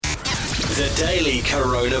The Daily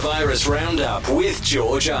Coronavirus Roundup with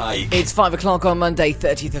George Icke. It's 5 o'clock on Monday,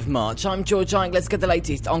 30th of March. I'm George Icke. Let's get the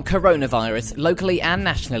latest on coronavirus, locally and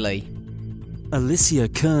nationally. Alicia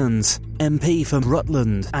Kearns, MP for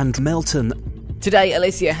Rutland and Melton. Today,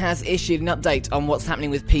 Alicia has issued an update on what's happening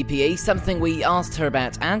with PPE, something we asked her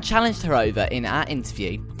about and challenged her over in our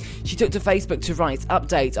interview. She took to Facebook to write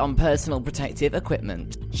update on personal protective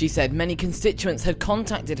equipment. She said many constituents had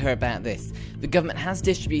contacted her about this. The government has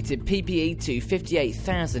distributed PPE to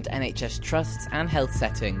 58,000 NHS trusts and health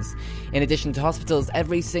settings. In addition to hospitals,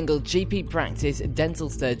 every single GP practice, dental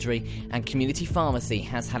surgery and community pharmacy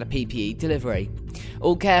has had a PPE delivery.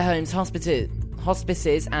 All care homes,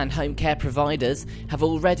 hospices and home care providers have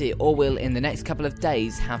already or will in the next couple of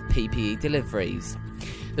days have PPE deliveries.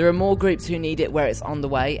 There are more groups who need it where it's on the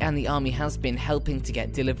way, and the Army has been helping to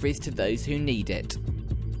get deliveries to those who need it.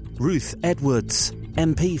 Ruth Edwards,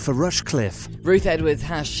 MP for Rushcliffe. Ruth Edwards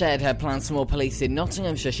has shared her plans for more police in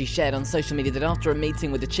Nottinghamshire. She shared on social media that after a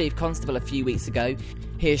meeting with the Chief Constable a few weeks ago,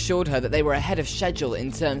 he assured her that they were ahead of schedule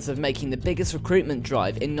in terms of making the biggest recruitment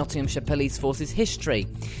drive in Nottinghamshire Police Force's history.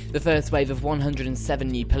 The first wave of 107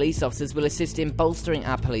 new police officers will assist in bolstering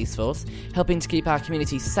our police force, helping to keep our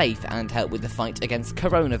community safe and help with the fight against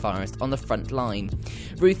coronavirus on the front line.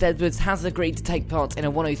 Ruth Edwards has agreed to take part in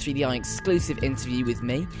a 103.eye exclusive interview with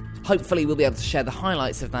me. Hopefully we'll be able to share the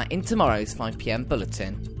highlights of that in tomorrow's 5pm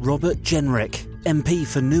bulletin. Robert Jenrick, MP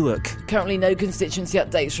for Newark. Currently no constituency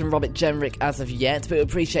updates from Robert Jenrick as of yet, but we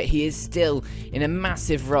appreciate he is still in a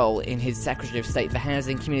massive role in his Secretary of State for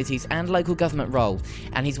Housing, Communities and Local Government role,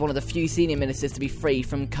 and he's one of the few senior ministers to be free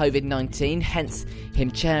from COVID-19, hence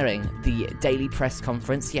him chairing the daily press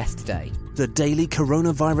conference yesterday. The Daily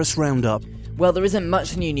Coronavirus Roundup. Well, there isn't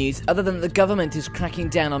much new news other than the government is cracking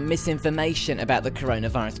down on misinformation about the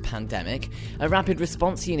coronavirus pandemic. A rapid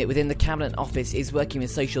response unit within the Cabinet Office is working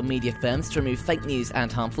with social media firms to remove fake news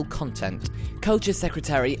and harmful content. Culture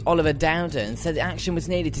Secretary Oliver Dowden said action was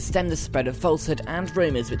needed to stem the spread of falsehood and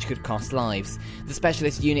rumours which could cost lives. The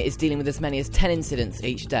specialist unit is dealing with as many as 10 incidents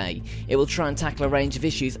each day. It will try and tackle a range of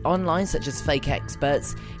issues online such as fake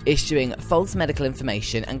experts, issuing false medical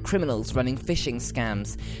information and criminals running phishing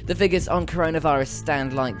scams. The figures on coronavirus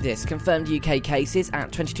stand like this: confirmed UK cases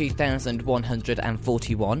at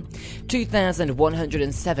 22,141,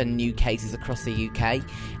 2,107 new cases across the UK,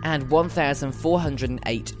 and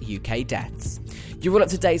 1,408 UK deaths. You're all up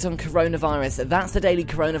to date on coronavirus. That's the Daily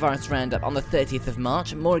Coronavirus Roundup on the 30th of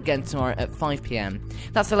March. More again tomorrow at 5pm.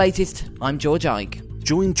 That's the latest. I'm George Icke.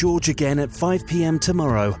 Join George again at 5pm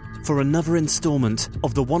tomorrow for another instalment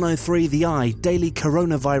of the 103.eye Daily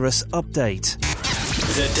Coronavirus Update.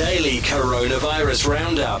 The Daily Coronavirus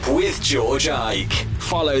Roundup with George Icke.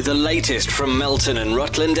 Follow the latest from Melton and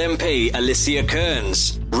Rutland MP Alicia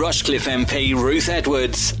Kearns, Rushcliffe MP Ruth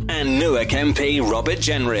Edwards and Newark MP Robert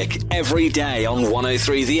Jenrick every day on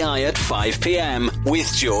 103.eye at 5pm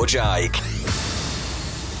with George Icke.